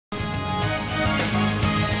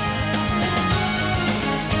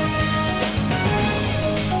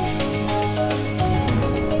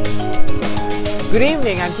Good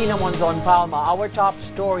evening, I'm Tina Monzon Palma. Our top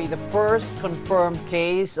story, the first confirmed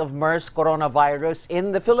case of MERS coronavirus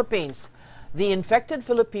in the Philippines. The infected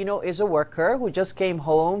Filipino is a worker who just came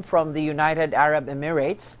home from the United Arab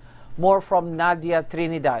Emirates. More from Nadia,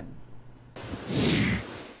 Trinidad.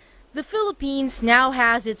 The Philippines now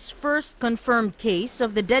has its first confirmed case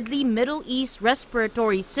of the deadly Middle East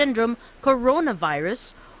respiratory syndrome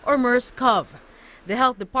coronavirus, or Mers-Cov. The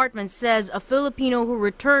health department says a Filipino who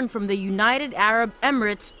returned from the United Arab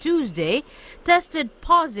Emirates Tuesday tested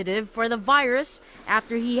positive for the virus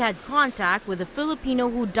after he had contact with a Filipino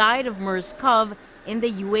who died of Mers-Cov in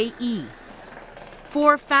the UAE.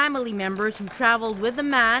 4 family members who traveled with the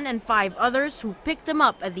man and 5 others who picked them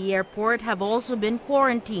up at the airport have also been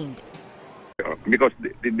quarantined. Because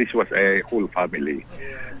this was a whole family.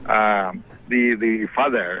 The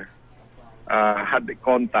father had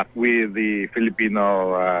contact with the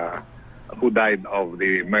Filipino who died of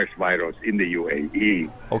the MERS virus in the UAE.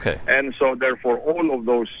 Okay. And so therefore all of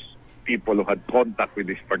those people who had contact with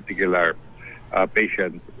this particular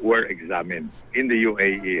patient were examined in the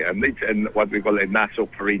UAE, and it's what we call a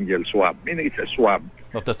nasopharyngeal swab, meaning it's a swab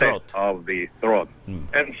of the throat. Of the throat.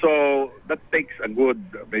 And so that takes a good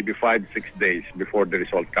maybe 5-6 days before the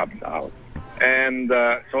result comes out. And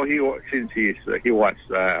so since he was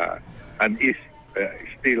and is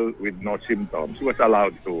still with no symptoms, he was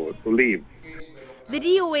allowed to leave. The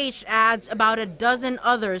DOH adds about a dozen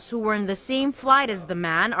others who were in the same flight as the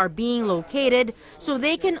man are being located so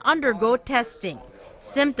they can undergo testing.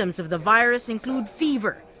 Symptoms of the virus include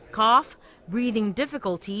fever, cough, breathing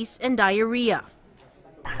difficulties, and diarrhea.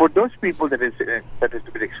 For those people that has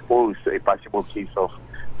been exposed to a possible case of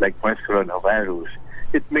like MERS coronavirus,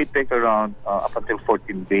 it may take around up until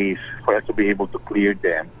 14 days for us to be able to clear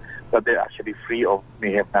them, that they're actually free of,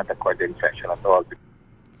 may have not acquired the infection at all.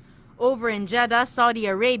 Over in Jeddah, Saudi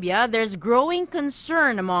Arabia, there's growing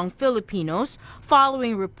concern among Filipinos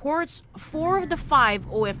following reports 4 of the 5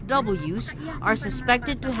 OFWs are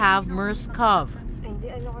suspected to have Mers-Cov.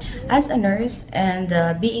 As a nurse and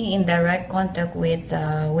being in direct contact with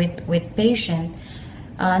patient,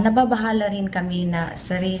 nababahala rin kami na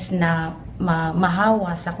sa risk na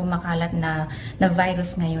mahawa sa kumakalat na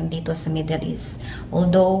virus ngayon dito sa Middle East.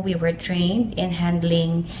 Although we were trained in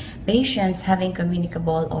handling patients having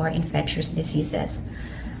communicable or infectious diseases.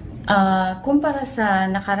 Kumpara sa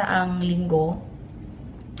nakaraang linggo,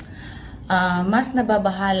 mas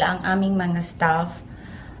nababahala ang aming mga staff,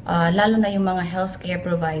 lalo na yung mga healthcare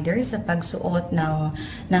providers sa pagsuot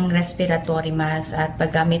ng respiratory mask at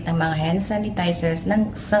paggamit ng mga hand sanitizers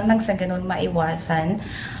nang sa ganun maiwasan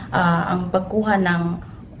ang pagkuha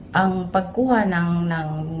ng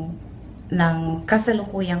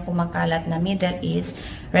kasalukuyang kumakalat na Middle East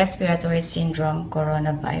respiratory syndrome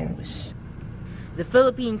coronavirus. The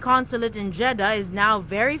Philippine consulate in Jeddah is now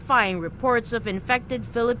verifying reports of infected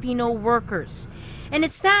Filipino workers, and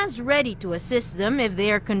it stands ready to assist them if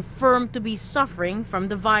they are confirmed to be suffering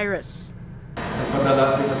from the virus.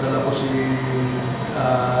 Pinadala ko si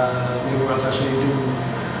Naval Sergeant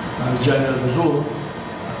General Rizul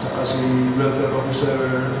at saka si Welfare Officer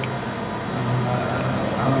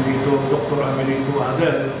Dr. Amelito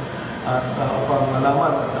Adel at upang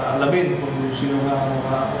malaman at alamin kung sino nga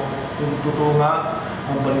kung totoo nga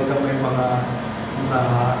ang balita may mga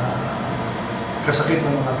kasakit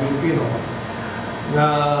ng mga Pilipino. Na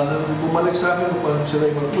bumalik sa amin upang sila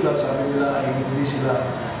ay magulat, sabi nila ay hindi sila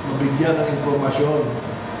mabigyan ng informasyon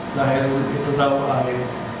dahil ito raw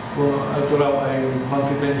ay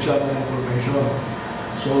confidential na information.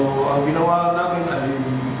 So ang ginawa namin ay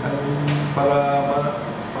para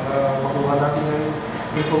makuha natin ang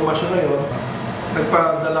informasyon na yun,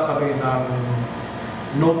 nagpadala kami ng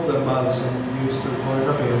note verbal sa Ministry of Foreign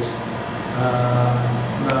Affairs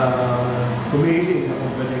na humihiling na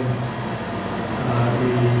kung pwedeng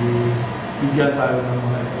ibigyan tayo ng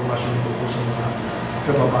mga informasyon tungkol sa mga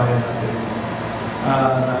kababayan natin na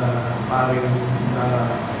maaaring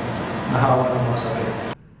nahawa ng mga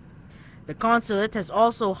sakit. The consulate has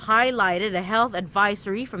also highlighted a health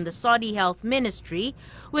advisory from the Saudi Health Ministry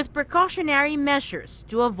with precautionary measures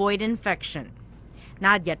to avoid infection.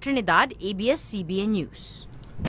 Nadia, Trinidad, ABS-CBN News.